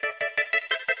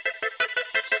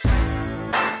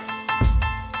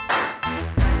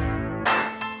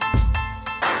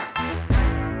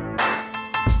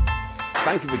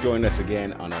Thank you for joining us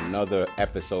again on another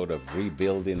episode of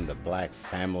Rebuilding the Black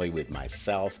Family with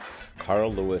myself,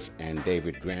 Carl Lewis, and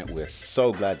David Grant. We're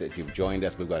so glad that you've joined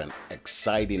us. We've got an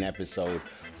exciting episode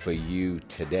for you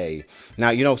today.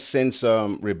 Now, since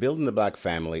Rebuilding the Black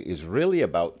Family is really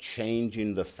about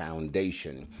changing the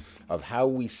foundation of how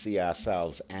we see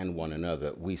ourselves and one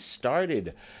another, we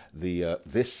started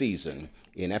this season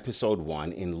in episode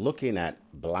 1 in looking at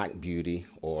Black beauty,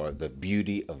 or the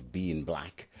beauty of being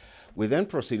Black. We then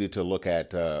proceeded to look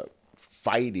at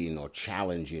fighting or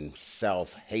challenging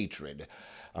self-hatred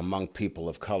among people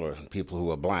of color and people who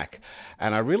are Black.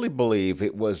 And I really believe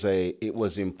it was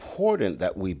important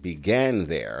that we began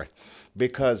there,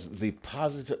 because the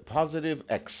positive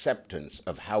acceptance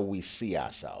of how we see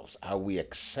ourselves, how we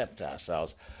accept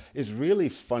ourselves, is really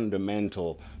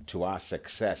fundamental to our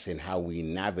success in how we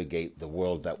navigate the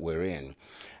world that we're in.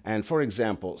 And for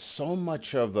example, so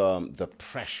much of the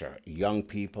pressure young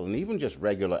people and even just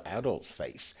regular adults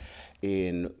face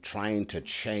in trying to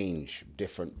change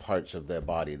different parts of their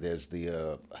body. There's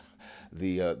the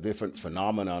different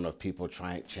phenomenon of people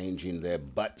changing their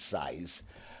butt size.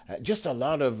 Just a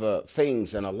lot of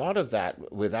things, and a lot of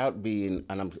that without being,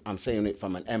 and I'm saying it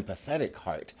from an empathetic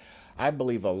heart, I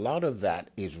believe a lot of that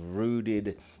is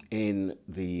rooted in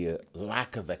the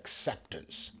lack of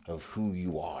acceptance of who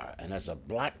you are. And as a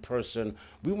Black person,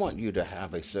 we want you to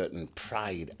have a certain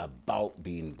pride about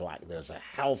being Black. There's a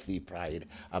healthy pride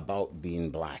about being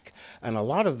Black. And a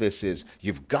lot of this is,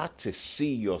 you've got to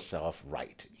see yourself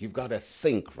right. You've got to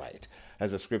think right.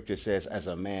 As the scripture says, as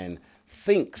a man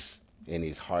thinks in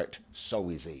his heart, so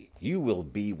is he. You will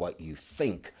be what you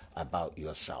think about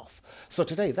yourself. So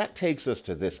today, that takes us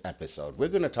to this episode. We're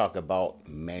going to talk about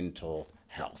mental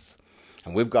health.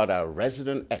 And we've got our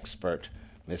resident expert,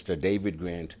 Mr. David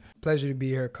Grant. Pleasure to be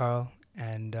here, Carl,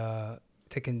 and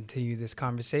to continue this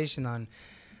conversation on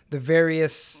the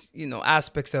various,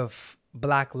 aspects of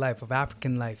Black life, of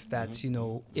African life that,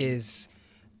 is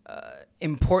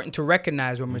important to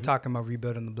recognize when we're talking about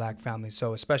rebuilding the Black family.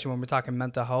 So especially when we're talking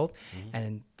mental health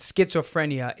and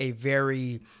schizophrenia, a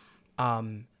very,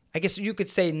 I guess you could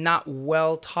say, not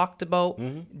well talked about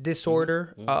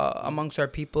disorder amongst our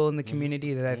people in the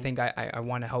community that I think I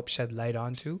want to help shed light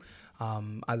onto.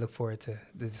 I look forward to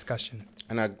the discussion.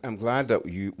 And I'm glad that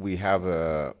we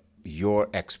have your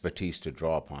expertise to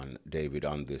draw upon, David,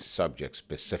 on this subject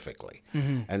specifically.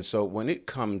 And so when it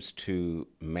comes to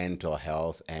mental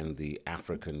health and the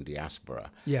African diaspora,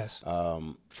 yes.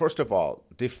 First of all,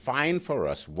 define for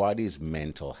us, what is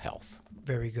mental health?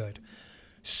 Very good.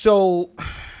 So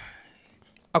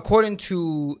according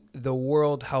to the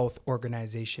World Health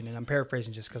Organization, and I'm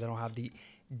paraphrasing just because I don't have the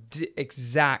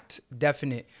exact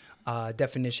definite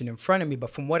definition in front of me, but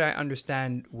from what I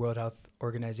understand, World Health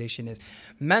Organization is,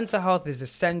 mental health is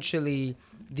essentially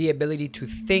the ability to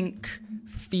think,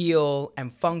 feel,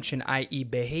 and function, i.e.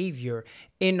 behavior,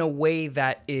 in a way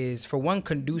that is, for one,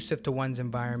 conducive to one's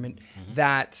environment,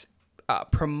 that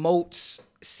promotes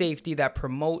safety, that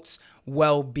promotes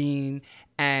well-being,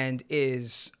 and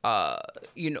is,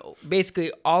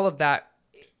 basically all of that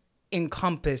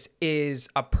encompass is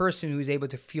a person who's able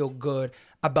to feel good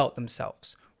about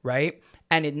themselves, right?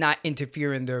 And it not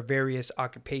interfere in their various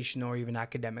occupational or even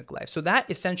academic life. So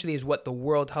that essentially is what the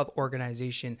World Health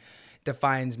Organization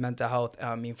defines mental health.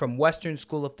 I mean, from Western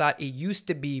school of thought, it used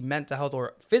to be mental health,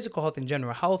 or physical health in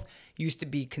general, health used to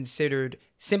be considered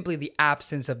simply the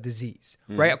absence of disease,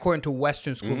 right? According to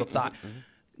Western school of thought.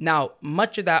 Now,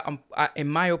 much of that, in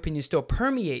my opinion, still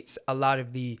permeates a lot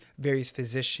of the various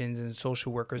physicians and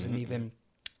social workers and even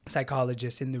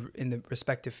psychologists in the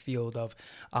respective field of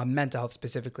mental health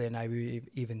specifically, and I would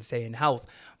even say in health.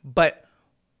 But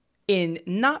in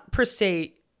not per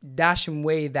se dashing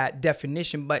away that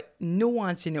definition, but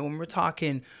nuancing it when we're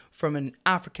talking from an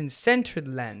African-centered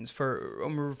lens,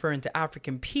 when we're referring to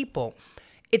African people,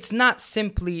 it's not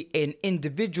simply an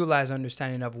individualized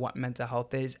understanding of what mental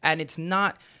health is, and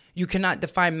you cannot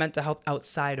define mental health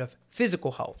outside of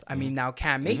physical health. I mean, now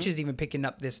Cam H is even picking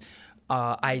up this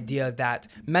idea that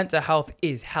mental health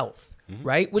is health,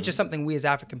 right? Which is something we as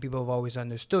African people have always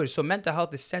understood. So mental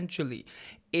health essentially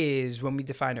is, when we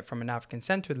define it from an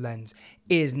African-centered lens,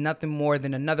 is nothing more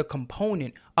than another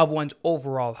component of one's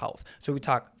overall health. So we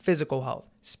talk physical health,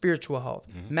 spiritual health,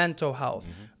 mental health.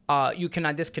 You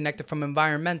cannot disconnect it from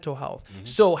environmental health.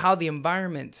 So how the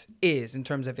environment is in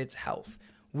terms of its health,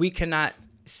 we cannot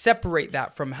separate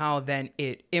that from how then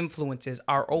it influences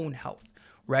our own health,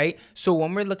 right? So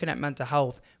when we're looking at mental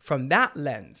health from that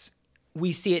lens,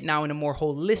 we see it now in a more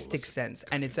holistic sense,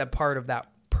 and it's a part of that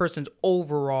person's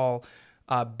overall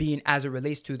being as it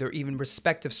relates to their even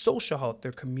respective social health,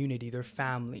 their community, their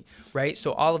family, right?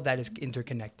 So all of that is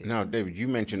interconnected. Now, David, you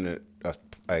mentioned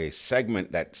a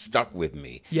segment that stuck with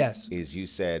me. Yes. Is you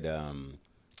said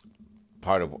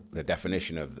part of the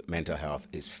definition of mental health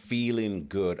is feeling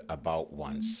good about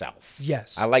oneself.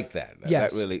 Yes. I like that.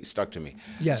 Yes. That really stuck to me.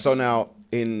 Yes. So now,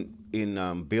 in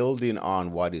building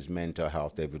on what is mental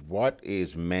health, David, what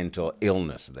is mental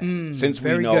illness then? Since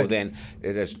we know then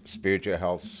it is spiritual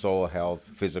health, soul health,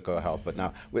 physical health, but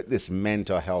now with this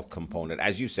mental health component,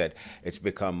 as you said, it's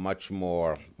become much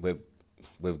more, we've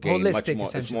gained holistic,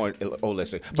 much more, it's more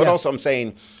holistic. But also I'm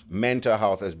saying mental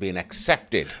health has been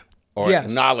accepted or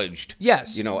acknowledged,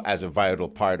 as a vital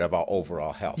part of our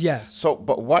overall health. Yes. So,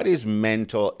 but what is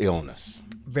mental illness?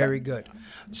 Very good.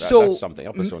 That's something.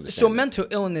 Help us to understand so that. mental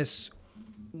illness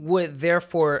would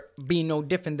therefore be no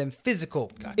different than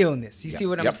physical illness. You see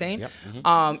what I'm saying? Yep.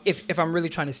 Mm-hmm. If I'm really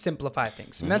trying to simplify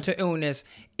things, mental illness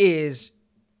is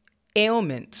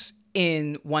ailments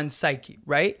in one's psyche,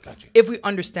 right? Gotcha. If we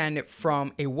understand it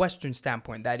from a Western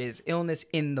standpoint, that is illness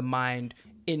in the mind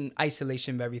in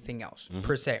isolation of everything else,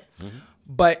 per se. Mm-hmm.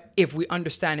 But if we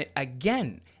understand it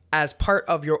again as part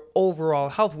of your overall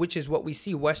health, which is what we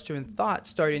see Western thought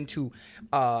starting to,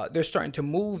 they're starting to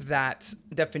move that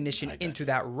definition into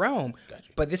that realm.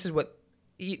 But this is what,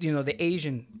 the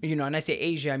Asian, and I say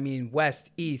Asia, I mean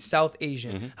West, East, South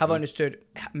Asian, have understood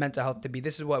mental health to be.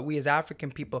 This is what we as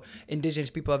African people, indigenous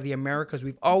people of the Americas,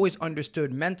 we've always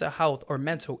understood mental health or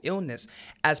mental illness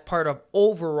as part of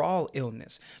overall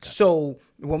illness. So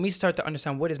when we start to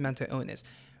understand what is mental illness,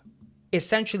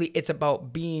 essentially it's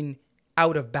about being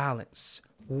out of balance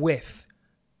with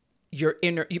your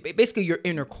inner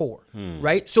core,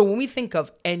 right? So when we think of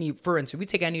for instance, we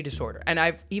take any disorder, and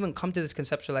I've even come to this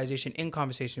conceptualization in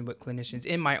conversation with clinicians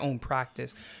in my own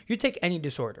practice. You take any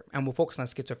disorder, and we'll focus on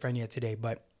schizophrenia today,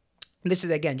 but this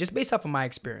is, again, just based off of my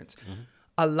experience.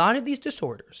 A lot of these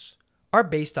disorders are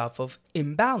based off of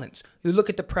imbalance. You look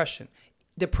at depression.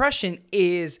 Depression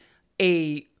is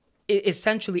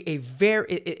essentially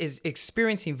is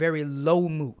experiencing very low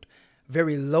mood,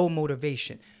 very low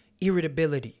motivation,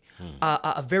 irritability,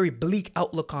 a very bleak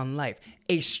outlook on life,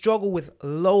 a struggle with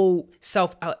low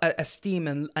self-esteem,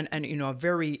 and a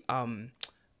very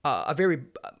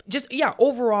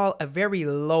overall a very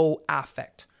low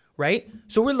affect, right?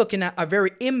 So we're looking at a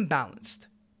very imbalanced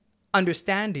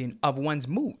understanding of one's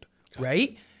mood,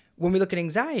 right? When we look at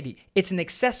anxiety, it's an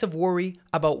excessive worry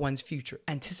about one's future,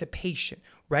 anticipation,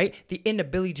 right? The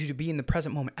inability to be in the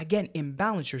present moment. Again,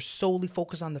 imbalance, you're solely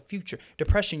focused on the future.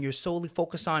 Depression, you're solely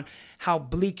focused on how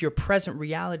bleak your present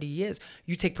reality is.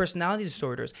 You take personality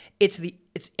disorders, it's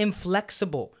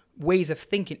inflexible ways of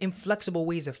thinking, inflexible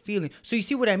ways of feeling. So you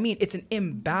see what I mean? It's an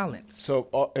imbalance.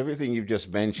 So everything you've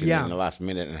just mentioned in the last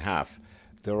minute and a half,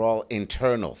 they're all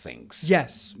internal things.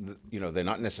 Yes. They're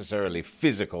not necessarily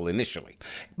physical initially.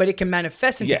 But it can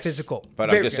manifest into physical. But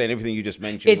I'm just saying everything you just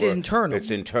mentioned. It's internal. It's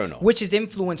internal. Which is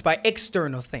influenced by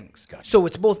external things. Gotcha. So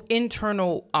it's both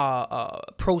internal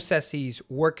processes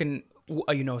working,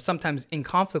 sometimes in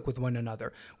conflict with one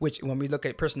another, which when we look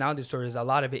at personality disorders, a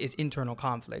lot of it is internal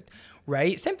conflict,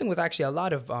 right? Same thing with actually a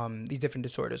lot of these different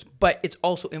disorders, but it's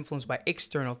also influenced by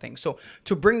external things. So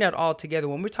to bring that all together,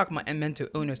 when we're talking about mental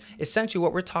illness, essentially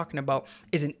what we're talking about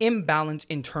is an imbalance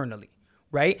internally,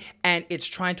 right? And it's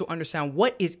trying to understand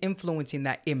what is influencing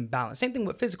that imbalance. Same thing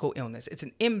with physical illness. It's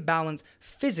an imbalance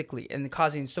physically and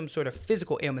causing some sort of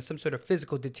physical ailment, some sort of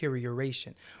physical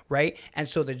deterioration, right? And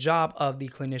so the job of the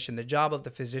clinician, the job of the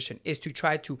physician is to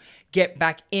try to get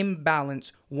back in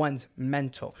balance one's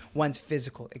mental, one's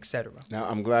physical, etc. Now,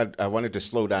 I'm glad I wanted to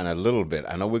slow down a little bit.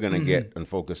 I know we're going to get and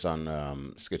focus on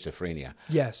schizophrenia.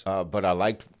 Yes. But I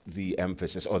liked the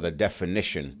emphasis or the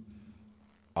definition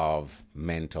of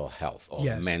mental health or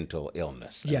mental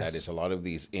illness. And that is a lot of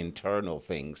these internal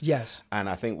things. Yes. And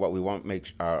I think what we want to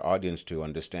make our audience to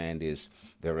understand is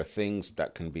there are things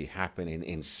that can be happening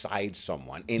inside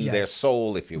someone, in their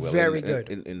soul, if you will. Very good.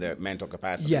 In their mental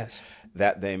capacity. Yes.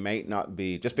 That they may not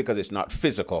be, just because it's not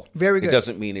physical, Very good. It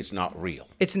doesn't mean it's not real.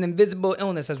 It's an invisible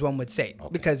illness, as one would say,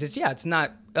 because it's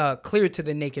not clear to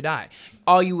the naked eye.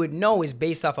 All you would know is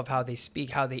based off of how they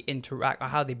speak, how they interact, or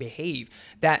how they behave,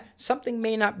 that something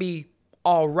may not be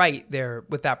all right there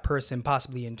with that person,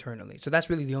 possibly internally. So that's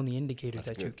really the only indicators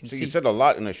that you can see. So you said a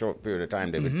lot in a short period of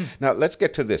time, David. Now, let's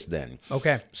get to this then.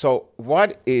 Okay. So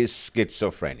what is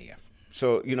schizophrenia?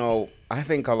 So, I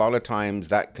think a lot of times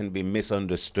that can be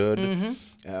misunderstood,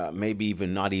 maybe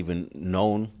even not even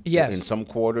known in some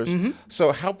quarters.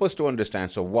 So help us to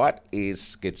understand. So what is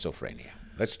schizophrenia?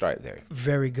 Let's start there.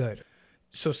 Very good.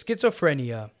 So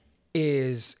schizophrenia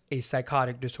is a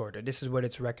psychotic disorder. This is what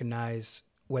it's recognized,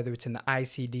 whether it's in the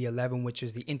ICD-11, which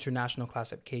is the International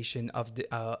Classification of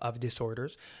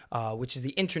Disorders, which is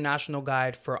the international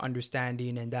guide for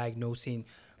understanding and diagnosing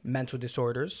mental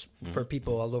disorders for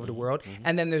people all over the world.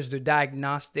 And then there's the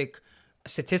Diagnostic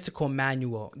Statistical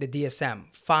Manual, the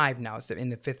DSM-5 now, it's in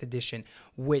the 5th edition,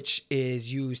 which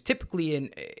is used typically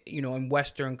in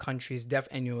Western countries,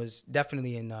 is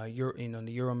definitely in the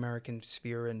Euro-American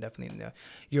sphere and definitely in the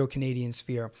Euro-Canadian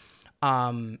sphere. So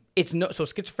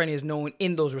schizophrenia is known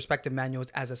in those respective manuals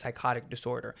as a psychotic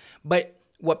disorder. But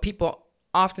what people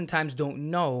oftentimes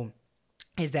don't know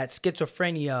is that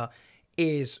schizophrenia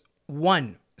is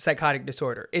one psychotic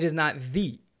disorder. It is not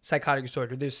the psychotic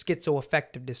disorder. There's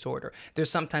schizoaffective disorder.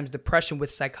 There's sometimes depression with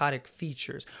psychotic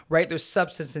features, right? There's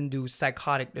substance-induced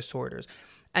psychotic disorders.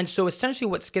 And so essentially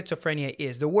what schizophrenia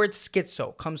is, the word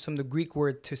schizo comes from the Greek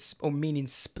word meaning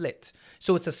split.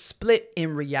 So it's a split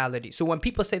in reality. So when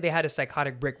people say they had a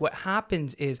psychotic break, what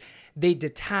happens is they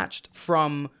detached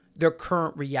from their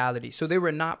current reality. So they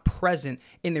were not present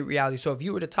in the reality. So if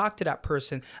you were to talk to that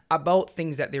person about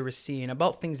things that they were seeing,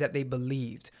 about things that they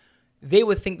believed, they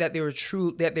would think that they were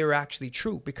true, that they were actually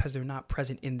true, because they're not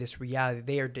present in this reality.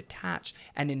 They are detached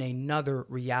and in another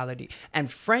reality. And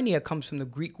phrenia comes from the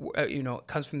Greek,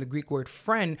 word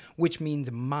phren, which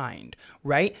means mind,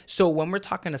 right? So when we're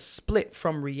talking a split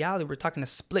from reality, we're talking a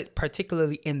split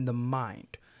particularly in the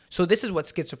mind. So this is what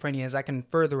schizophrenia is. I can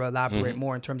further elaborate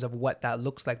more in terms of what that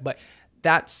looks like, but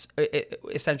that's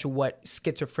essentially what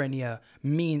schizophrenia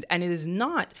means. And it is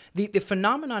not, the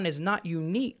phenomenon is not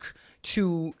unique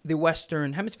to the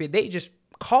Western Hemisphere. They just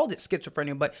called it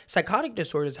schizophrenia, but psychotic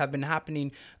disorders have been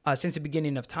happening since the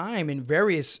beginning of time in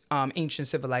various ancient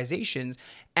civilizations.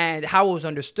 And how it was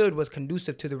understood was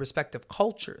conducive to the respective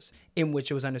cultures in which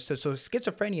it was understood. So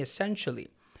schizophrenia essentially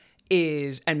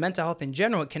and mental health in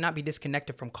general, it cannot be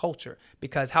disconnected from culture,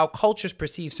 because how cultures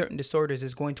perceive certain disorders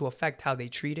is going to affect how they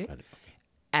treat it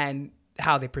and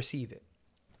how they perceive it.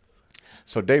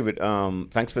 So, David,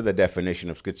 thanks for the definition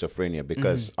of schizophrenia,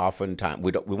 because oftentimes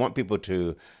we want people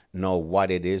to know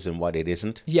what it is and what it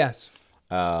isn't. Yes.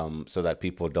 So that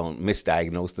people don't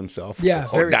misdiagnose themselves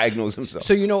or diagnose themselves.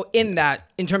 So,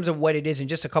 in terms of what it is, and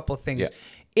just a couple of things,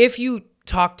 if you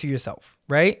talk to yourself,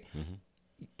 right?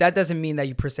 That doesn't mean that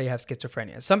you per se have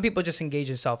schizophrenia. Some people just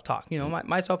engage in self-talk,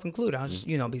 myself included. I'll just,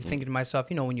 be thinking to myself,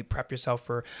 when you prep yourself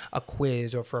for a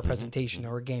quiz or for a presentation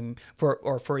or a game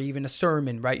or for even a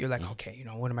sermon, right? You're like, okay,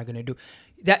 what am I going to do?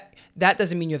 That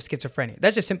doesn't mean you have schizophrenia.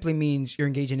 That just simply means you're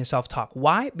engaging in self-talk.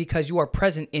 Why? Because you are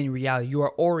present in reality. You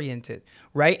are oriented,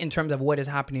 right? In terms of what is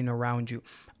happening around you.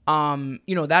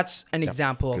 That's an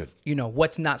example of,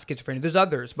 what's not schizophrenia. There's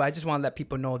others, but I just want to let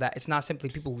people know that it's not simply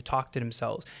people who talk to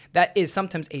themselves. That is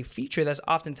sometimes a feature that's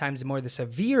oftentimes more the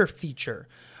severe feature,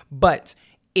 but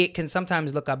it can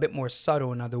sometimes look a bit more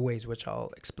subtle in other ways, which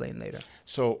I'll explain later.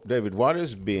 So, David, what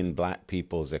has been Black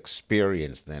people's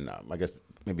experience then, I guess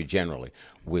maybe generally,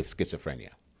 with schizophrenia?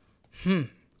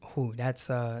 That's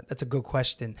a good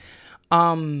question.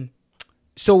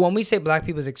 So when we say Black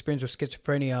people's experience with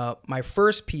schizophrenia, my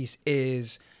first piece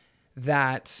is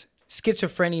that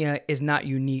schizophrenia is not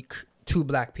unique to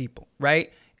Black people,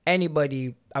 right?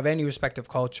 Anybody of any respective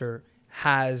culture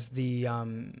has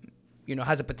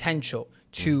has a potential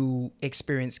to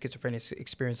experience schizophrenia,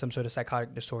 experience some sort of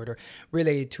psychotic disorder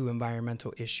related to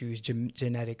environmental issues,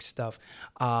 genetic stuff,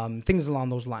 things along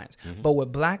those lines. But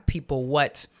with Black people,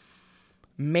 what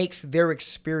makes their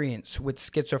experience with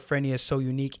schizophrenia so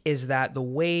unique is that the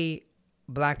way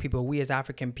Black people, we as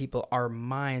African people, our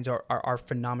minds, our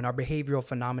phenomena, our behavioral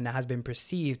phenomena has been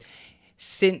perceived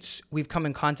since we've come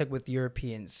in contact with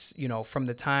Europeans, from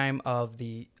the time of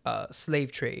the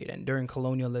slave trade and during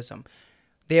colonialism.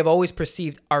 They have always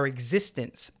perceived our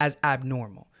existence as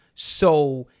abnormal.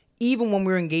 So even when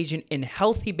we're engaging in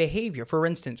healthy behavior, for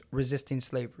instance, resisting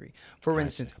slavery, for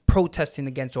instance, protesting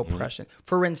against oppression,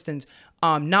 for instance,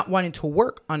 not wanting to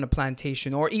work on the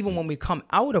plantation, or even when we come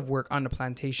out of work on the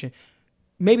plantation,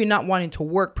 maybe not wanting to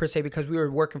work per se because we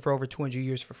were working for over 200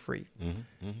 years for free.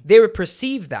 They would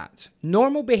perceive that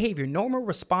normal behavior, normal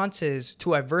responses to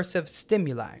aversive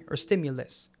stimuli or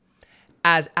stimulus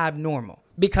as abnormal,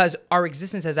 because our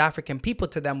existence as African people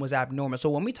to them was abnormal. So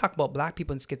when we talk about Black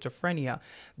people and schizophrenia,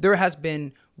 there has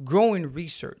been growing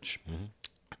research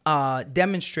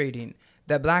demonstrating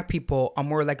that Black people are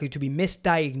more likely to be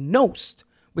misdiagnosed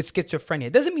with schizophrenia.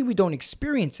 It doesn't mean we don't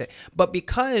experience it, but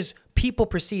because people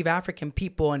perceive African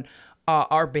people and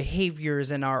our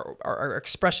behaviors and our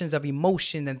expressions of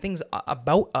emotion and things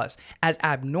about us as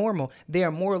abnormal, they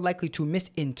are more likely to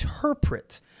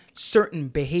misinterpret certain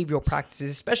behavioral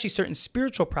practices, especially certain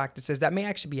spiritual practices that may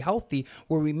actually be healthy,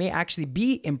 where we may actually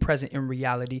be present in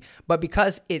reality, but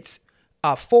because it's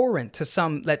foreign to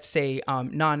some, let's say,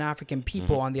 non-African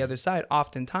people on the other side,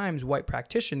 oftentimes white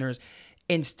practitioners,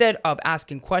 instead of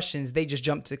asking questions, they just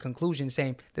jump to the conclusion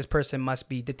saying this person must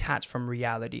be detached from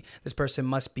reality. This person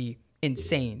must be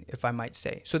insane, if I might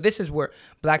say. So this is where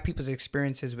Black people's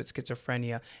experiences with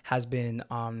schizophrenia has been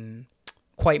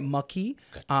quite mucky,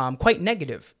 quite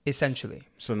negative, essentially.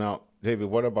 So now,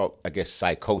 David, what about, I guess,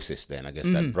 psychosis then? I guess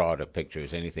that broader picture.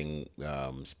 Is anything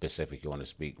specific you want to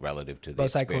speak relative to the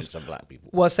experience of Black people?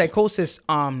 Well, psychosis,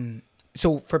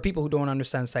 so for people who don't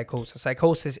understand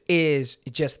psychosis is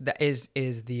just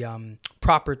the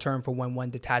proper term for when one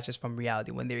detaches from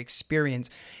reality, when they experience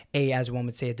as one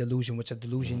would say, a delusion, which a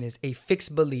delusion is a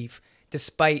fixed belief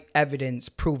despite evidence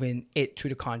proving it to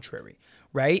the contrary,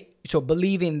 right? So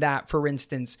believing that, for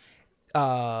instance,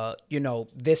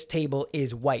 this table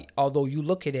is white, although you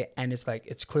look at it and it's like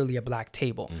it's clearly a black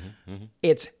table.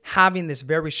 It's having this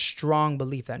very strong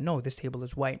belief that no, this table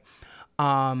is white.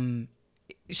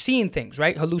 Seeing things,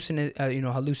 right?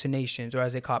 Hallucinations, or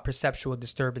as they call it, perceptual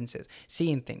disturbances.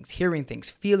 Seeing things, hearing things,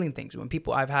 feeling things.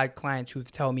 I've had clients who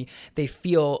tell me they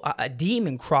feel a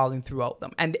demon crawling throughout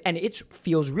them, and it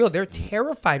feels real. They're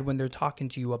terrified when they're talking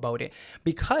to you about it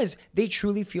because they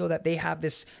truly feel that they have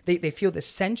this. They feel this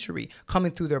sensory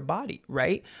coming through their body,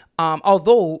 right?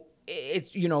 Although it's,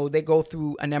 they go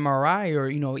through an MRI or,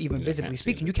 even visibly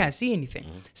speaking, you can't see anything.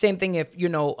 Same thing if,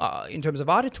 in terms of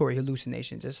auditory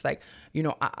hallucinations, it's like,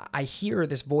 I hear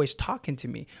this voice talking to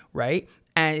me, right?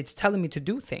 And it's telling me to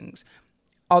do things.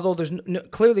 Although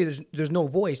clearly there's no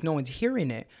voice, no one's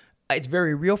hearing it. It's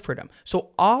very real for them. So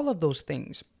all of those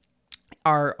things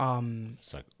are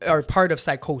part of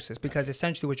psychosis, because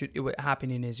essentially what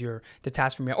happening is you're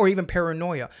detached from reality, or even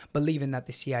paranoia, believing that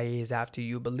the CIA is after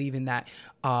you, believing that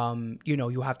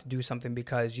you have to do something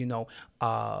because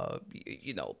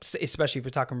especially if we're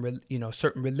talking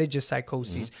certain religious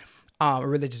psychoses,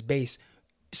 religious base,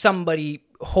 somebody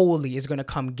holy is going to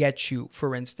come get you,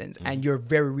 for instance, and you're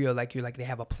very real, like they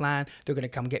have a plan, they're going to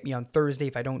come get me on Thursday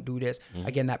if I don't do this.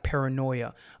 Again, that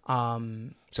paranoia.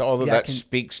 So although that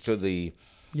speaks to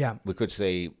we could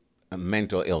say, a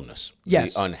mental illness,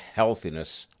 yes, the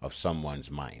unhealthiness of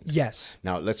someone's mind. Yes.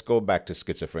 Now let's go back to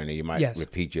schizophrenia. You might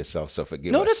repeat yourself, so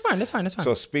forgive us. No, that's fine.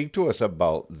 So speak to us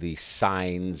about the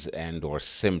signs and or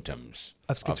symptoms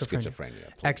of schizophrenia.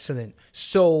 Please. Excellent.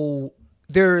 So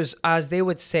there's, as they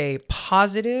would say,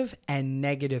 positive and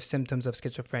negative symptoms of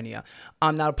schizophrenia.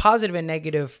 Now, positive and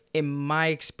negative, in my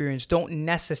experience, don't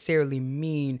necessarily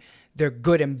mean they're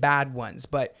good and bad ones.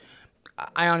 But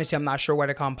I'm not sure why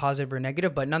to call them positive or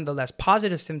negative. But nonetheless,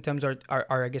 positive symptoms are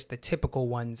I guess, the typical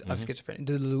ones of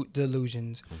schizophrenia: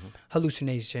 delusions,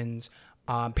 hallucinations,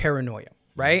 paranoia.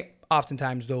 Right?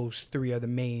 Oftentimes, those three are the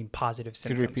main positive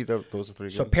symptoms. Could you repeat those three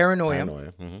again? So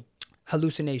paranoia.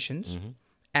 Hallucinations.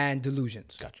 And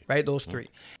delusions, Gotcha. Right? Those three.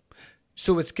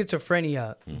 So with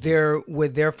schizophrenia, there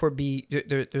would therefore be,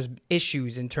 there's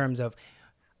issues in terms of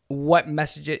what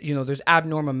messages, there's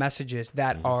abnormal messages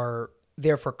that are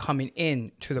therefore coming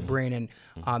in to the brain. And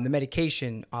the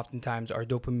medication oftentimes are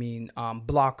dopamine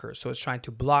blockers. So it's trying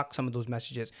to block some of those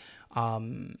messages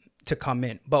to come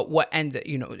in. But what ends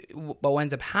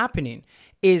up happening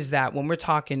is that when we're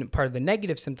talking part of the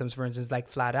negative symptoms, for instance, like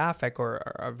flat affect or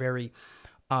a very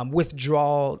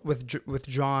withdrawn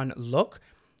look,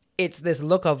 it's this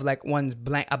look of like one's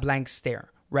a blank stare,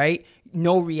 right?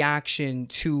 No reaction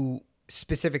to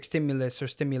specific stimulus or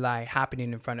stimuli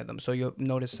happening in front of them. So you'll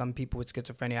notice some people with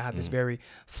schizophrenia have this very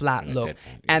flat look,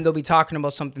 and they'll be talking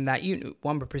about something that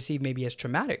one would perceive maybe as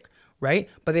traumatic, right?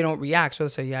 But they don't react. So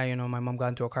they'll say, my mom got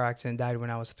into a car accident, died when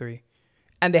I was 3.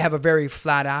 And they have a very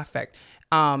flat affect.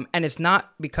 And it's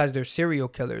not because they're serial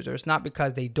killers, or it's not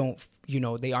because they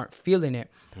aren't feeling it,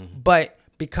 but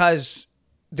because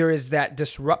there is that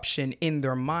disruption in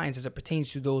their minds as it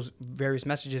pertains to those various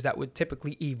messages that would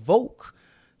typically evoke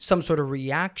some sort of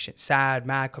reaction, sad,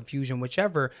 mad, confusion,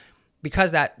 whichever.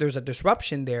 Because that there's a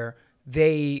disruption there,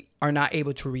 they are not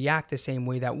able to react the same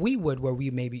way that we would, where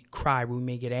we maybe cry, we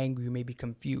may get angry, we may be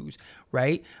confused,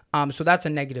 right? So that's a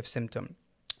negative symptom.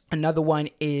 Another one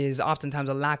is oftentimes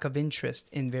a lack of interest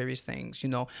in various things,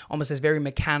 almost as very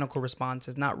mechanical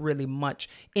responses, not really much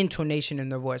intonation in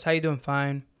their voice. How you doing?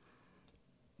 Fine.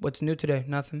 What's new today?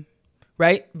 Nothing.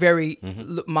 Right? Very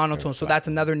monotone. Very so that's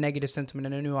another negative sentiment.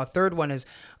 And then a third one is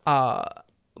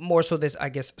more so this, I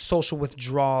guess, social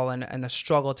withdrawal and a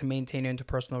struggle to maintain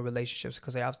interpersonal relationships,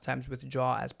 because they oftentimes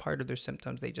withdraw as part of their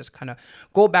symptoms. They just kind of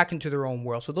go back into their own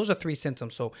world. So those are 3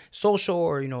 symptoms. So social,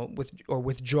 or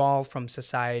withdrawal from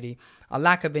society, a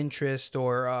lack of interest,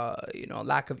 or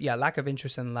lack of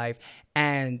interest in life,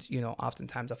 and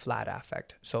oftentimes a flat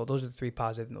affect. So those are the 3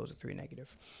 positive and those are 3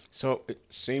 negative. So it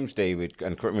seems, David,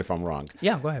 and correct me if I'm wrong.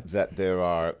 Yeah, go ahead. That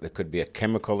there could be a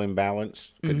chemical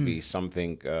imbalance, could be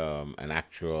something, an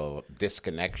actual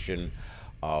disconnection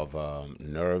of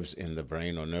nerves in the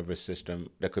brain or nervous system.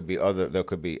 There could be,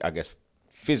 I guess,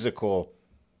 physical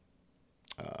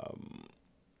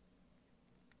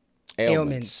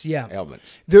ailments. Yeah,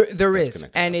 ailments. There is,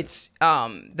 and it's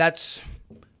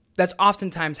that's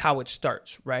oftentimes how it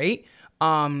starts, right?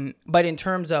 But in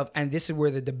terms of, and this is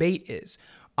where the debate is,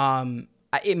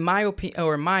 in my opinion,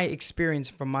 or my experience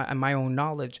from my own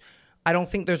knowledge, I don't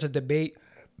think there's a debate,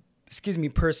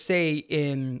 per se,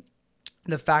 in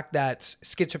the fact that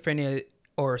schizophrenia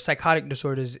or psychotic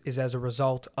disorders is as a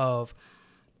result of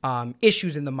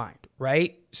issues in the mind,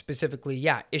 right? Specifically,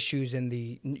 issues in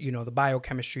the the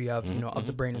biochemistry of of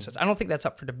the brain and such. I don't think that's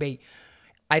up for debate.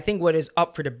 I think what is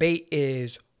up for debate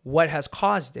is what has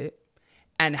caused it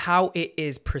and how it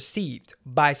is perceived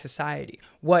by society.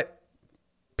 What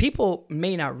people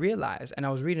may not realize, and I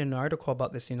was reading an article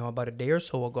about this, about a day or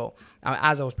so ago,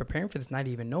 as I was preparing for this, and I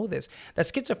didn't even know this, that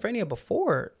schizophrenia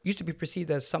before used to be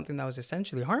perceived as something that was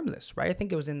essentially harmless, right? I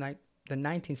think it was in the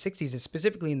 1960s, and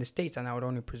specifically in the States, and I would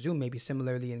only presume maybe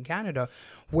similarly in Canada,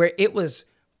 where it was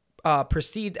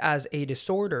perceived as a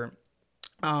disorder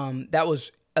that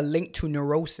was a link to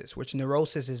neurosis, which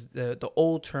neurosis is the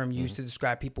old term used to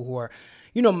describe people who are,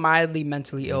 mildly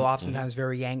mentally ill, oftentimes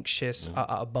very anxious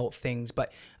about things,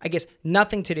 but I guess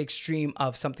nothing to the extreme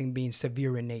of something being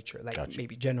severe in nature, like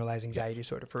maybe generalized anxiety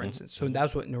disorder, for instance. So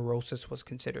that's what neurosis was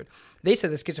considered. They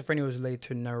said that schizophrenia was related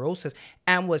to neurosis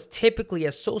and was typically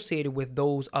associated with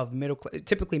those of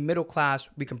typically middle class,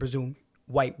 we can presume,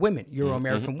 white women,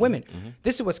 Euro-American women.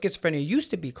 This is what schizophrenia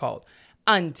used to be called,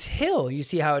 until you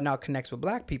see how it now connects with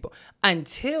black people,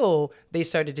 until they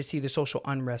started to see the social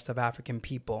unrest of African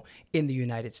people in the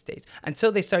United States,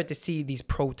 until they started to see these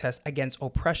protests against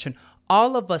oppression.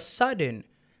 All of a sudden,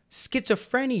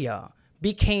 schizophrenia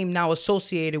became now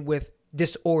associated with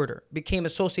disorder, became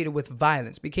associated with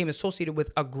violence, became associated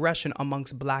with aggression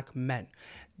amongst black men.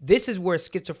 This is where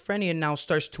schizophrenia now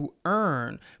starts to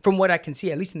earn, from what I can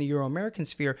see, at least in the Euro-American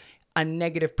sphere, a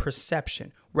negative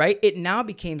perception, right? It now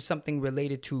became something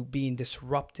related to being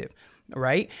disruptive,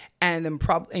 right? And then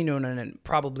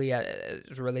probably as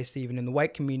it relates to even in the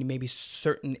white community, maybe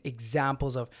certain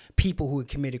examples of people who had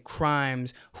committed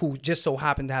crimes who just so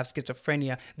happen to have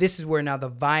schizophrenia. This is where now the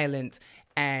violent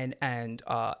and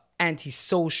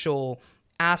antisocial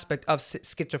aspect of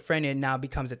schizophrenia now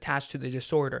becomes attached to the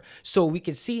disorder. So we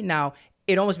can see now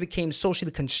it almost became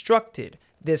socially constructed,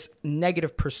 this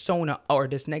negative persona or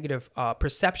this negative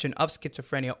perception of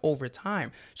schizophrenia over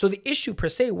time. So the issue per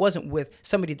se wasn't with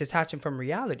somebody detaching from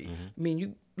reality. I mean,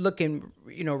 you look in,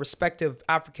 respective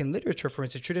African literature, for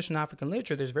instance, traditional African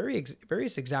literature, there's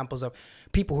various examples of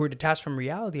people who are detached from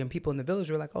reality, and people in the village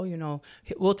were like, oh,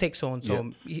 we'll take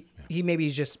so-and-so. Yeah. He maybe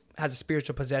just has a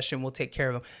spiritual possession. We'll take care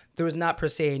of him. There was not per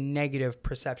se a negative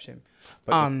perception.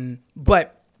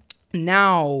 But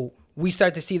now we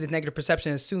start to see this negative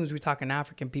perception as soon as we talk in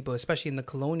African people, especially in the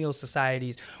colonial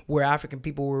societies where African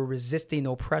people were resisting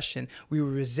oppression. We were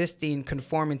resisting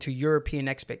conforming to European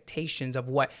expectations of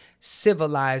what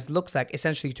civilized looks like,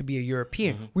 essentially to be a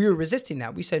European. We were resisting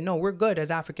that. We said, no, we're good as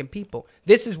African people.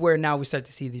 This is where now we start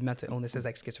to see these mental illnesses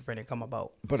like schizophrenia come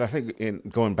about. But I think in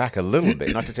going back a little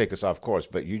bit, not to take us off course,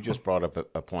 but you just brought up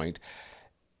a point.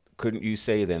 Couldn't you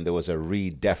say then there was a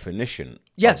redefinition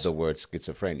of the word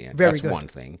schizophrenia? Very That's good. one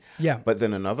thing. Yeah. But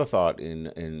then another thought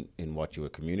in what you were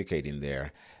communicating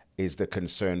there is the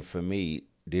concern for me,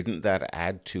 didn't that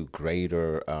add to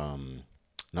greater,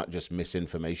 not just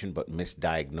misinformation, but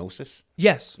misdiagnosis?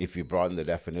 Yes. If you broaden the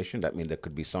definition, that means there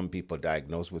could be some people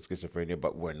diagnosed with schizophrenia,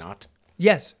 but we're not?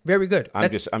 Yes, very good. I'm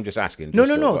just asking.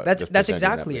 No. That's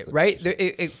exactly it, right?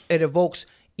 It evokes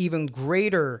even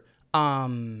greater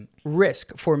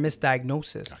risk for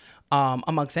misdiagnosis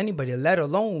amongst anybody, let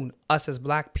alone us as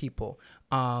black people,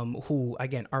 who,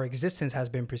 again, our existence has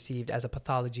been perceived as a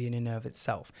pathology in and of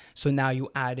itself. So now you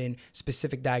add in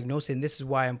specific diagnosis, and this is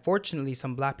why, unfortunately,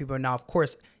 some black people are now, of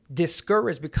course,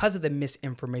 discouraged because of the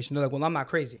misinformation. They're like, well, I'm not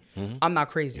crazy. I'm not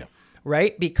crazy. Yeah.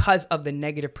 Right? Because of the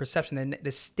negative perception and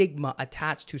the stigma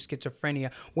attached to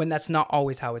schizophrenia, when that's not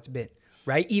always how it's been,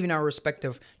 right? Even our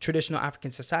respective traditional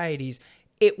African societies,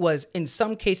 it was, in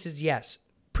some cases, yes,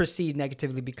 perceived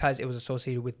negatively because it was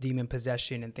associated with demon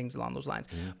possession and things along those lines.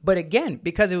 But again,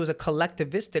 because it was a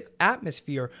collectivistic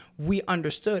atmosphere, we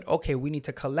understood, okay, we need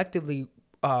to collectively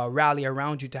rally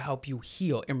around you to help you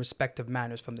heal in respective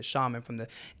manners, from the shaman, from the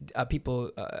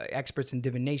people, experts in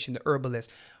divination, the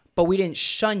herbalists. But we didn't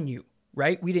shun you,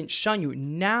 right? We didn't shun you.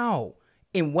 Now,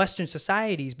 in Western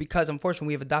societies, because unfortunately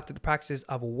we have adopted the practices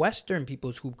of Western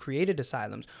peoples who created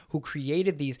asylums, who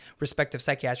created these respective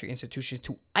psychiatric institutions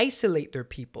to isolate their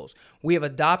peoples. We have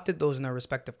adopted those in our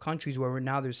respective countries where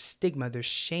now there's stigma, there's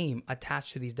shame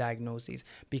attached to these diagnoses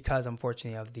because,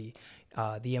 unfortunately, of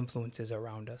the influences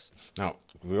around us. Now,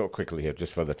 real quickly here,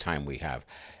 just for the time we have,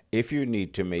 if you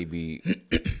need to maybe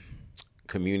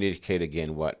communicate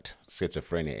again what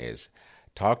schizophrenia is,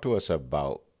 talk to us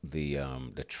about the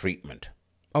treatment.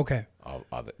 Okay.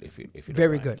 Of it, if you don't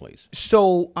Very mind, good. please.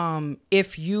 So,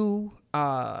 if you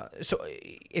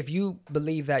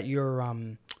believe that you're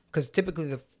because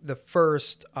typically the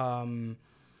first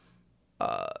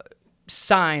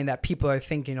sign that people are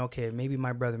thinking, okay, maybe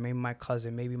my brother, maybe my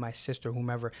cousin, maybe my sister,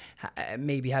 whomever,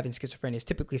 maybe having schizophrenia is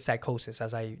typically psychosis,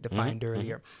 as I defined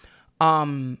earlier.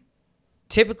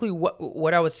 Typically,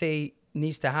 what I would say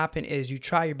needs to happen is you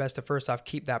try your best to first off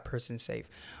keep that person safe.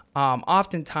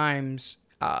 Oftentimes,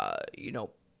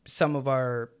 some of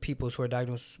our people who are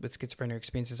diagnosed with schizophrenia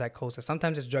experience psychosis.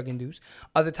 Sometimes it's drug induced.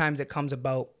 Other times it comes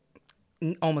about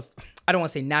almost, I don't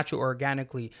want to say natural or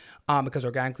organically, because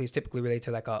organically is typically related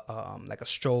to like a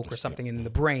stroke or something in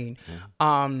the brain.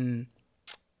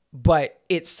 But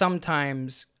it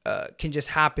sometimes can just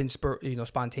happen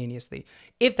spontaneously.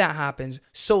 If that happens,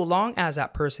 so long as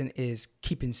that person is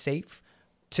keeping safe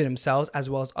to themselves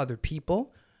as well as other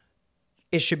people,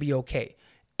 it should be okay.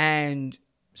 And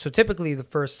so typically the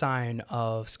first sign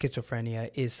of schizophrenia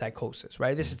is psychosis,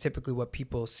 right? This is typically what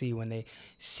people see when they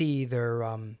see their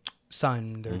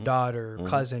son, their daughter,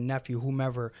 cousin, nephew,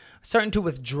 whomever, starting to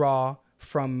withdraw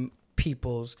from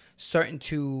people's, starting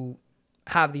to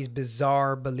have these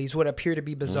bizarre beliefs, what appear to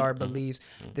be bizarre beliefs,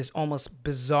 this almost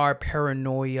bizarre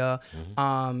paranoia.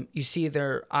 You see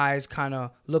their eyes kind of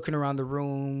looking around the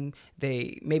room.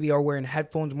 They maybe are wearing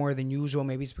headphones more than usual.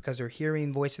 Maybe it's because they're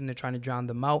hearing voices and they're trying to drown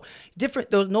them out.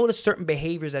 They'll notice certain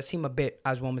behaviors that seem a bit,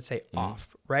 as one would say,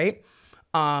 off, right?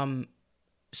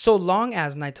 So long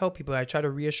as, and I tell people, I try to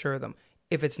reassure them,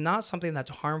 if it's not something that's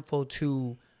harmful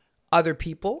to other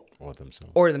people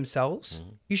or themselves,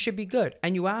 you should be good.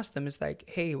 And you ask them, it's like,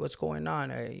 hey, what's going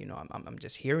on? I'm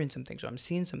just hearing some things, or I'm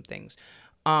seeing some things.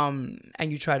 And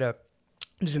you try to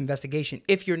do some investigation.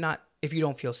 If you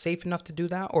don't feel safe enough to do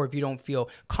that, or if you don't feel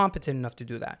competent enough to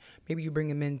do that, maybe you bring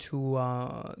them into,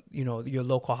 your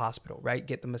local hospital, right?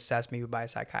 Get them assessed maybe by a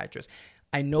psychiatrist.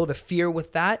 I know the fear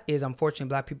with that is, unfortunately,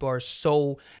 Black people are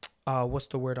so, what's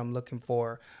the word I'm looking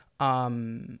for?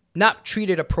 Not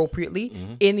treated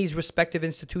appropriately in these respective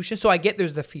institutions. So I get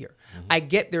there's the fear. I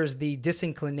get there's the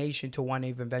disinclination to want to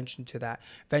even venture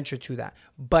to that.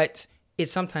 But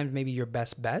it's sometimes maybe your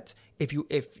best bet. If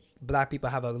Black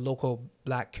people have a local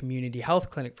Black community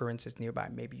health clinic, for instance, nearby,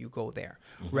 maybe you go there,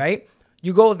 right?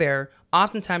 You go there.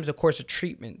 Oftentimes, the course of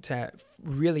treatment, to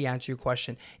really answer your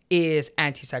question, is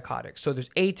antipsychotics. So there's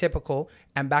atypical,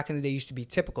 and back in the day used to be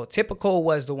typical. Typical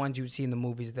was the ones you would see in the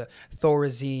movies, the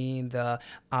Thorazine,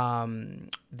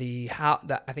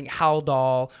 I think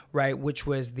Haldol, right, which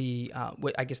was the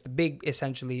big,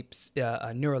 essentially,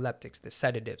 neuroleptics, the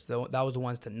sedatives. That was the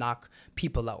ones to knock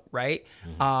people out, right?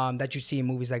 That you see in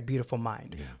movies like Beautiful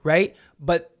Mind, right?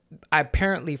 But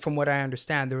apparently, from what I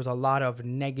understand, there was a lot of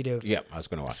negative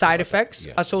side effects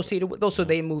associated with those. So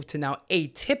they moved to now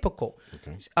atypical,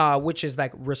 which is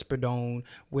like risperidone,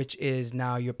 which is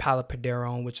now your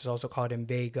paliperidone, which is also called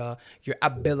Invega, your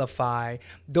Abilify.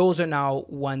 Those are now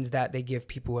ones that they give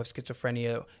people who have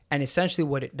schizophrenia. And essentially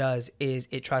what it does is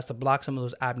it tries to block some of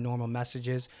those abnormal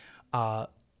messages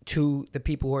to the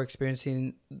people who are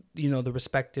experiencing, the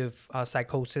respective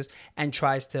psychosis, and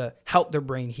tries to help their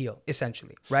brain heal,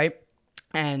 essentially, right?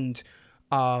 And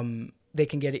they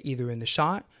can get it either in the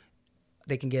shot,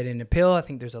 they can get it in a pill. I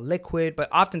think there's a liquid,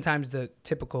 but oftentimes the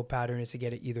typical pattern is to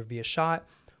get it either via shot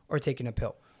or taking a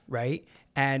pill, right?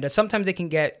 And sometimes they can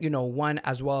get, one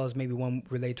as well as maybe one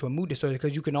related to a mood disorder,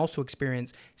 because you can also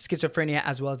experience schizophrenia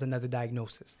as well as another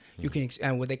diagnosis. You can,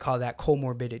 and what they call that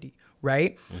comorbidity,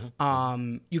 right?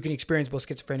 You can experience both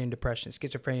schizophrenia and depression,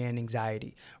 schizophrenia and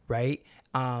anxiety, right?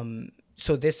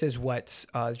 So this is what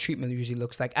the treatment usually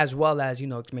looks like, as well as,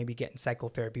 maybe getting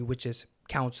psychotherapy, which is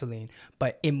counseling,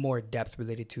 but in more depth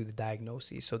related to the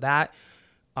diagnosis. So that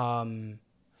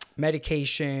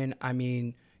medication,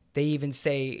 They even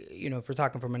say, if we're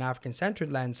talking from an African-centered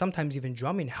lens, sometimes even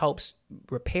drumming helps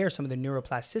repair some of the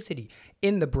neuroplasticity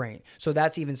in the brain. So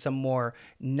that's even some more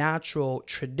natural,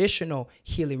 traditional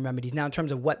healing remedies. Now, in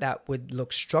terms of what that would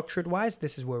look structured-wise,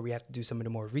 this is where we have to do some of the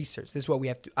more research. This is what we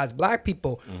have to, as Black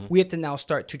people, we have to now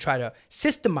start to try to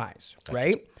systemize,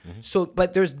 right? So,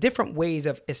 but there's different ways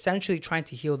of essentially trying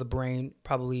to heal the brain,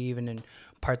 probably even in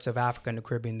parts of Africa and the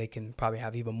Caribbean, they can probably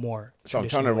have even more. So I'm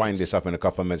trying to wind this up in a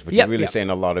couple of minutes, but you're really saying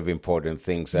a lot of important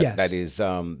things that is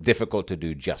difficult to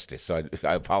do justice. So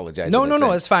I apologize.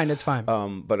 No, it's fine. It's fine.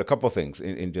 But a couple of things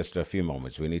in just a few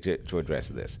moments. We need to address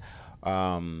this.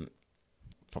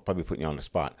 Probably putting you on the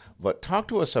spot, but talk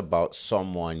to us about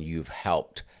someone you've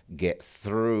helped get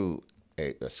through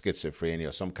a schizophrenia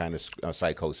or some kind of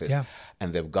psychosis,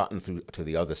 and they've gotten through to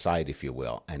the other side, if you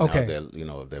will, and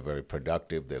now they're very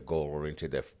productive, they're goal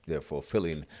oriented, they're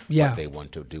fulfilling what they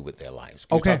want to do with their lives.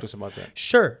 Can you talk to us about that?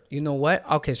 Sure. You know what?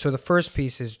 Okay, so the first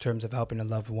piece is in terms of helping a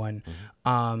loved one.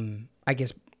 I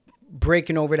guess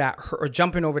breaking over that or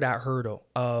jumping over that hurdle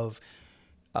of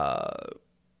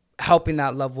helping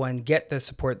that loved one get the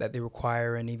support that they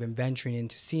require, and even venturing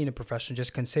into seeing a professional,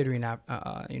 just considering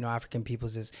African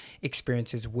people's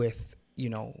experiences with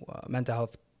mental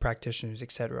health practitioners,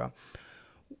 etc.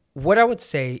 What I would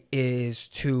say is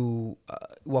to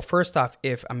first off,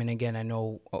 again, I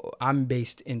know I'm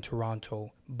based in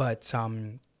Toronto, but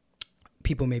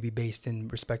people may be based in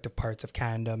respective parts of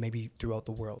Canada, maybe throughout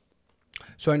the world.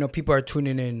 So I know people are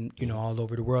tuning in, all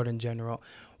over the world in general.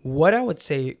 What I would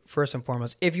say, first and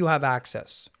foremost, if you have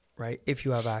access, right? If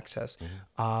you have access,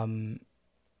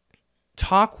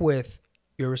 talk with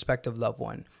your respective loved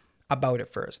one about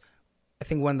it first. I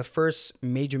think one of the first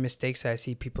major mistakes that I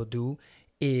see people do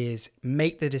is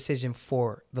make the decision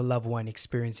for the loved one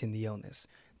experiencing the illness,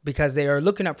 because they are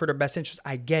looking out for their best interest.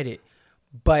 I get it.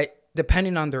 But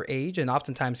depending on their age, and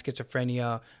oftentimes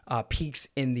schizophrenia peaks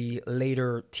in the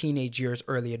later teenage years,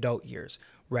 early adult years,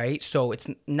 right? So it's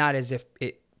not as if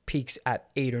it peaks at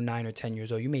 8 or 9 or 10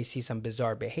 years old. You may see some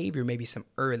bizarre behavior, maybe some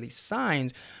early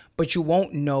signs, but you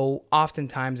won't know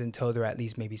oftentimes until they're at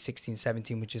least maybe 16,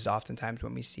 17, which is oftentimes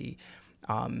when we see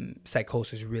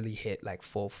psychosis really hit like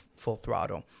full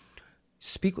throttle.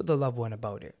 Speak with the loved one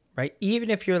about it, right? Even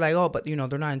if you're like, but they're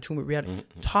not in tune with reality,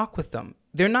 talk with them.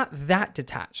 They're not that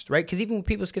detached, right? Because even with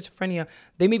people with schizophrenia,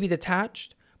 they may be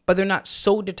detached, but they're not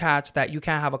so detached that you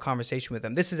can't have a conversation with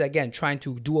them. This is, again, trying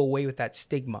to do away with that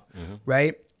stigma,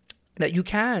 right? That you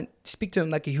can't speak to them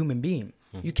like a human being.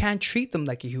 You can't treat them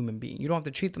like a human being. You don't have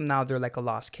to treat them now they're like a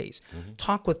lost case.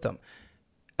 Talk with them.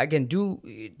 Again, do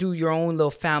your own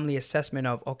little family assessment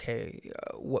of, okay,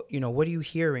 what are you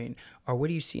hearing, or what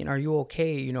are you seeing? Are you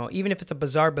okay? Even if it's a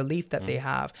bizarre belief that they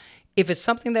have, if it's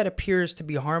something that appears to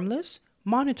be harmless,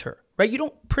 monitor, right? You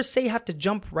don't per se have to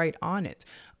jump right on it.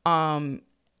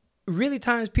 Really,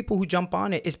 times people who jump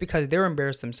on it is because they're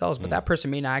embarrassed themselves, but that person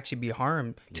may not actually be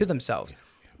harm to themselves.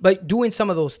 But doing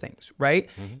some of those things, right?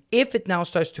 If it now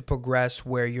starts to progress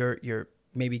where you're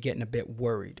maybe getting a bit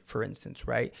worried, for instance,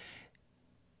 right?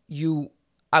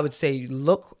 I would say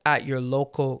look at your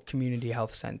local community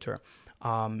health center.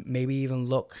 Maybe even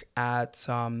look at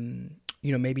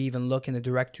maybe even look in the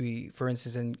directory. For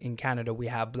instance, in Canada, we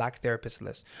have Black therapist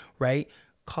lists, right?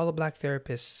 Call a Black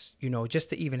therapist,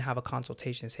 just to even have a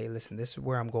consultation and say, listen, this is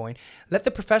where I'm going. Let the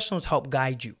professionals help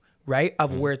guide you, right?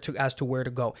 Of where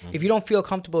to go. If you don't feel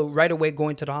comfortable right away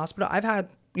going to the hospital, I've had,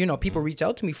 people reach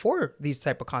out to me for these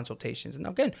type of consultations. And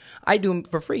again, I do them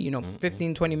for free,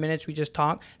 15, 20 minutes, we just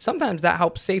talk. Sometimes that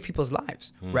helps save people's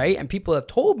lives, right? And people have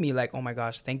told me like, oh my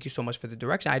gosh, thank you so much for the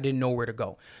direction. I didn't know where to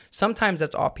go. Sometimes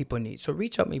that's all people need. So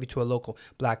reach out maybe to a local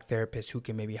Black therapist who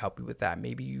can maybe help you with that.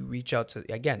 Maybe you reach out to,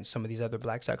 again, some of these other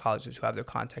Black psychologists who have their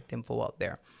contact info out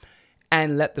there,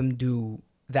 and let them do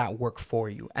that work for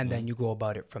you. And then you go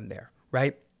about it from there,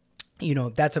 right?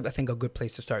 That's, I think, a good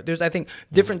place to start. There's, I think,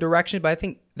 different directions, but I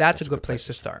think that's a good place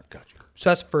to start. Gotcha. So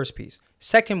that's the first piece.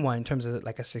 Second one, in terms of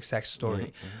like a success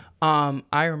story,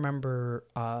 I remember,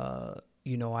 I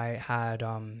had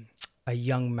a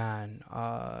young man.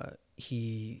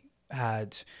 He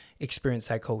had experienced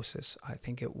psychosis. I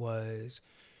think it was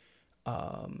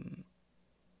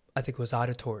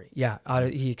auditory. Yeah,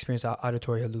 he experienced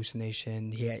auditory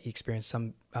hallucination. He experienced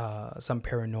some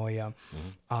paranoia,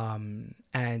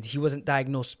 and he wasn't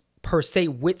diagnosed per se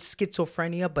with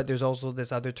schizophrenia, but there's also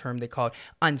this other term they call it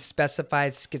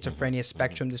unspecified schizophrenia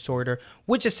spectrum disorder,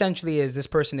 which essentially is this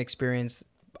person experienced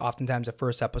oftentimes a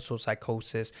first episode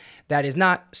psychosis that is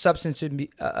not substance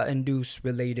induced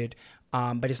related.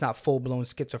 But it's not full-blown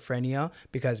schizophrenia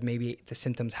because maybe the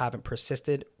symptoms haven't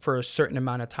persisted for a certain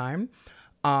amount of time.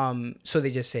 So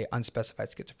they just say unspecified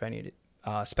schizophrenia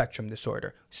spectrum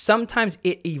disorder. Sometimes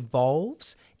it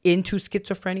evolves into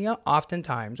schizophrenia,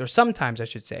 oftentimes, or sometimes I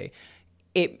should say,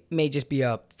 it may just be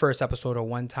a first episode or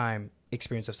one-time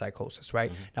experience of psychosis,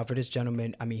 right? Now, for this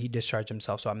gentleman, I mean, he discharged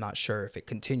himself, so I'm not sure if it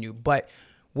continued. But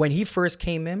when he first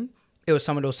came in, it was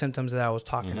some of those symptoms that I was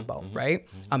talking about, right?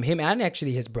 Him and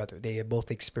actually his brother, they had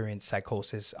both experienced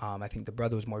psychosis. I think the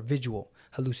brother was more visual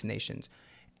hallucinations.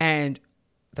 And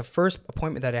the first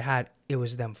appointment that I had, it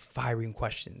was them firing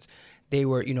questions. They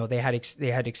were, they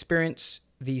had experienced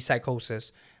the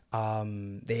psychosis.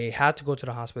 They had to go to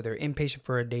the hospital. They were inpatient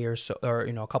for a day or so, or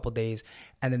a couple of days,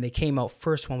 and then they came out.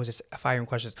 First one was just firing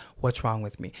questions: what's wrong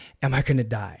with me? Am I gonna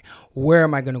die? Where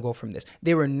am I gonna go from this?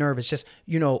 They were nervous. Just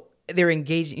they're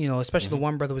engaged. Especially the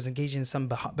one brother was engaged in some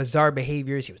bizarre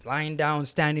behaviors. He was lying down,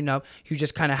 standing up. He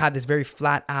just kind of had this very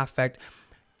flat affect.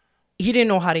 He didn't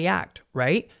know how to act,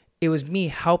 right? It was me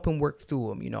helping work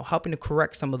through him, helping to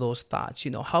correct some of those thoughts,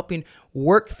 helping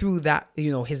work through that,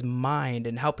 his mind,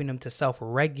 and helping him to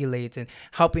self-regulate and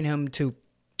helping him to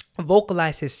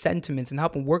vocalize his sentiments and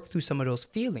help him work through some of those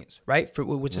feelings, right?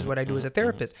 Which is what I do as a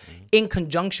therapist, in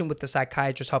conjunction with the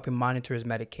psychiatrist, helping monitor his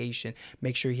medication,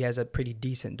 make sure he has a pretty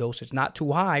decent dosage, not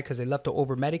too high because they love to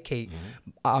over-medicate.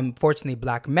 Unfortunately,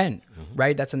 black men,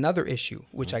 right? That's another issue,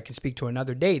 which I can speak to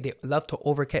another day. They love to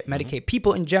over-medicate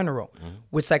people in general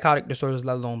with psychotic disorders,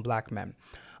 let alone black men.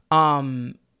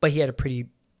 But he had a pretty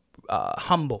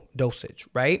humble dosage,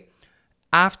 right?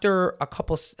 After a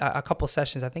couple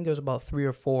sessions, I think it was about 3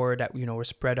 or 4 that were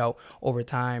spread out over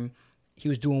time. He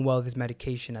was doing well with his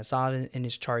medication. I saw it in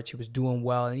his charts. He was doing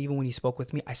well, and even when he spoke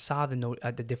with me, I saw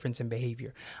the difference in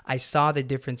behavior. I saw the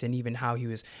difference in even how he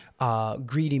was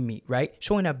greeting me, right,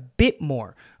 showing a bit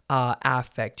more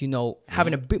affect,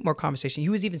 having a bit more conversation. He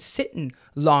was even sitting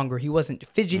longer. He wasn't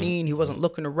fidgeting. He wasn't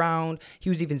looking around. He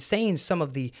was even saying some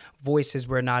of the voices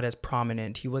were not as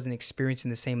prominent. He wasn't experiencing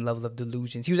the same level of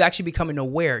delusions. He was actually becoming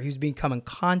aware. He was becoming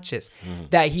conscious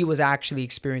that he was actually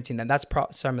experiencing that. That's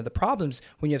some of the problems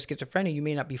when you have schizophrenia. You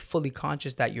may not be fully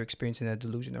conscious that you're experiencing a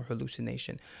delusion or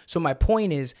hallucination. So my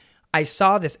point is, I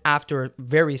saw this after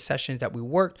various sessions that we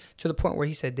worked to the point where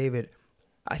he said, David,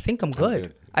 I think I'm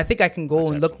good. I think I can go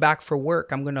and look back for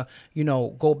work. I'm going to,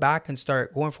 go back and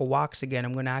start going for walks again.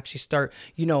 I'm going to actually start,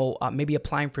 maybe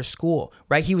applying for school,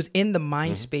 right? He was in the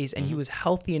mind space and he was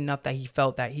healthy enough that he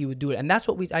felt that he would do it. And that's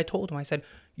what I told him. I said,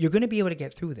 you're going to be able to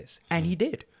get through this. And he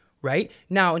did, right?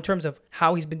 Now, in terms of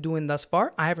how he's been doing thus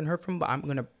far, I haven't heard from him, but I'm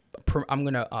going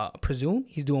to presume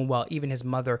he's doing well. Even his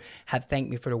mother had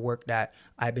thanked me for the work that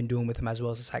I've been doing with him, as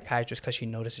well as a psychiatrist, because she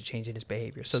noticed a change in his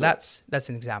behavior. So that's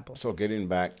an example. So getting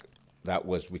back, that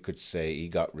was, we could say, he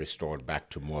got restored back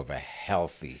to more of a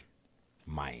healthy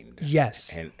mind.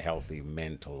 Yes. And healthy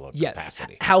mental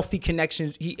capacity. Healthy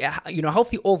connections.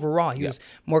 Healthy overall. He was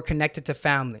more connected to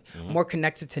family, more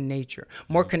connected to nature,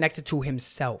 more connected to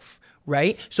himself,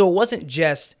 right? So it wasn't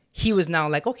just he was now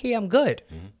like, okay, I'm good.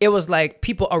 It was like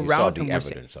people around him were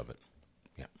saying. Evidence of it.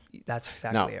 Yeah. That's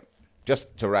exactly it.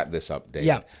 Just to wrap this up,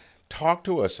 David, talk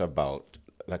to us about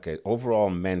like an overall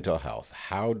mental health.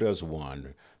 How does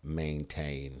one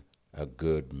maintain a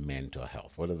good mental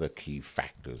health? What are the key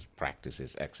factors,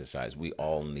 practices, exercise we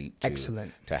all need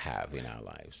to have in our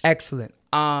lives? Excellent.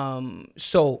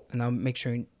 So, and I'll make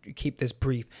sure you keep this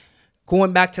brief.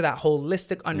 Going back to that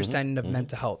holistic understanding of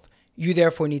mental health, you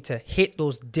therefore need to hit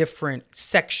those different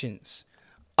sections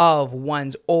of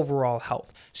one's overall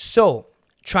health. So,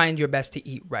 trying your best to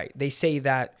eat right. They say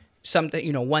that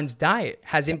one's diet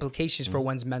has implications for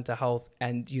one's mental health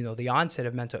and, the onset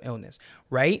of mental illness,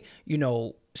 right?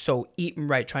 So eating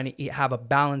right, trying to have a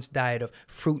balanced diet of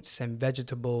fruits and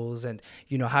vegetables and,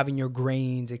 having your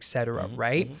grains, etc.,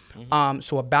 right?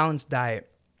 So a balanced diet.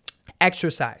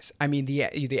 Exercise. I mean,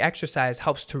 the exercise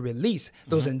helps to release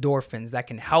those endorphins that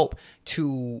can help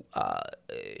to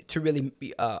really,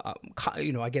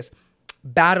 I guess,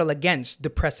 battle against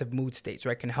depressive mood states,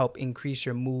 right? Can help increase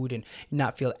your mood and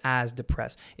not feel as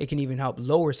depressed. It can even help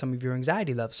lower some of your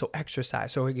anxiety levels. So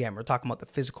exercise. So again, we're talking about the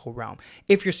physical realm.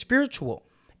 If you're spiritual,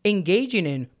 engaging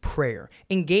in prayer,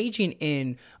 engaging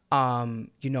in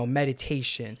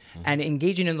meditation, and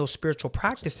engaging in those spiritual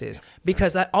practices,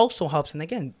 because that also helps. And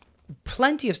again,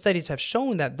 plenty of studies have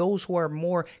shown that those who are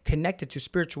more connected to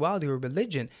spirituality or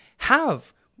religion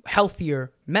have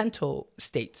healthier mental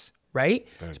states, right?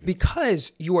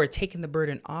 Because you are taking the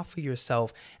burden off of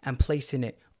yourself and placing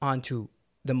it onto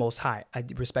the Most High, a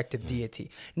respective deity.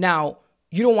 Now,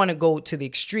 you don't want to go to the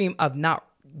extreme of not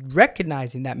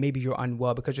recognizing that maybe you're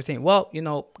unwell because you're thinking, well,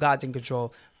 God's in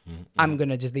control. I'm going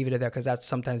to just leave it at that, because that's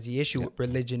sometimes the issue with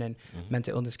religion and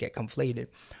mental illness get conflated.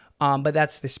 But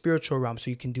that's the spiritual realm. So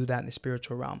you can do that in the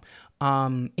spiritual realm.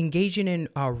 Engaging in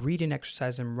reading,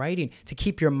 exercise, and writing to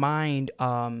keep your mind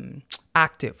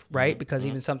active, right? Because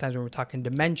even sometimes when we're talking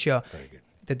dementia,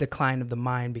 the decline of the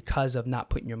mind because of not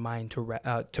putting your mind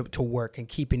to work and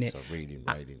keeping it. So reading,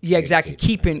 writing. Yeah, exactly.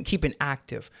 Keeping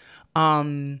active.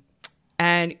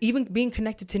 And even being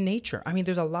connected to nature. I mean,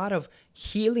 there's a lot of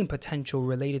healing potential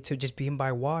related to just being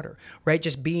by water, right?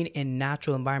 Just being in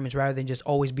natural environments rather than just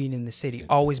always being in the city,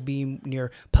 always being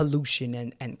near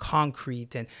pollution and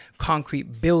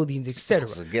concrete buildings, etc.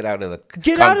 So get out of the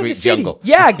concrete jungle.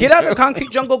 Yeah, get out of the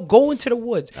concrete jungle. Go into the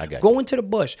woods. Go you. into the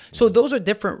bush. So those are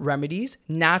different remedies,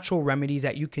 natural remedies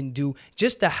that you can do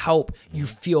just to help you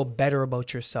feel better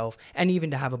about yourself and even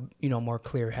to have a more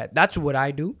clear head. That's what I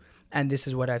do. And this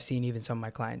is what I've seen even some of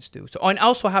my clients do. So, and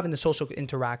also having the social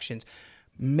interactions,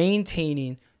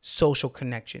 maintaining social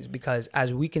connections, because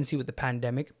as we can see with the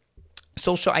pandemic,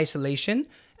 social isolation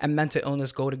and mental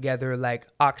illness go together like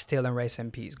oxtail and rice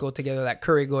and peas, go together like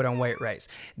curry goat and white rice.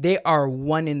 They are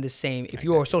one in the same. If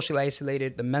you are socially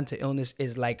isolated, the mental illness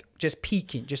is like just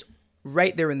peaking, just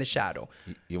right there in the shadow.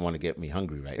 You want to get me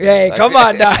hungry right now. Hey, come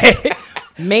on now.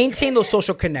 Maintain those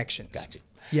social connections. Gotcha.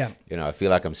 Yeah. I feel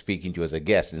like I'm speaking to you as a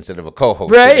guest instead of a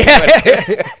co-host.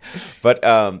 Right. But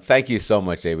thank you so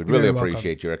much, David. Really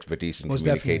appreciate welcome. Your expertise in Most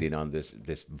communicating on this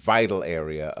vital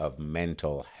area of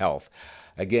mental health.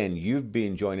 Again, you've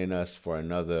been joining us for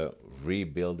another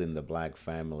Rebuilding the Black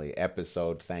Family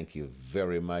episode. Thank you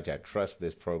very much. I trust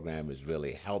this program has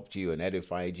really helped you and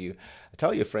edified you.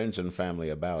 Tell your friends and family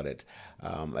about it.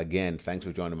 Again, thanks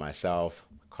for joining myself,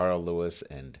 Carl Lewis,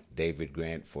 and David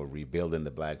Grant for Rebuilding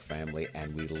the Black Family,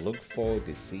 and we look forward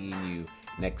to seeing you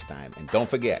next time. And don't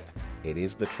forget, it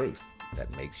is the truth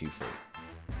that makes you free.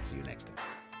 See you next time.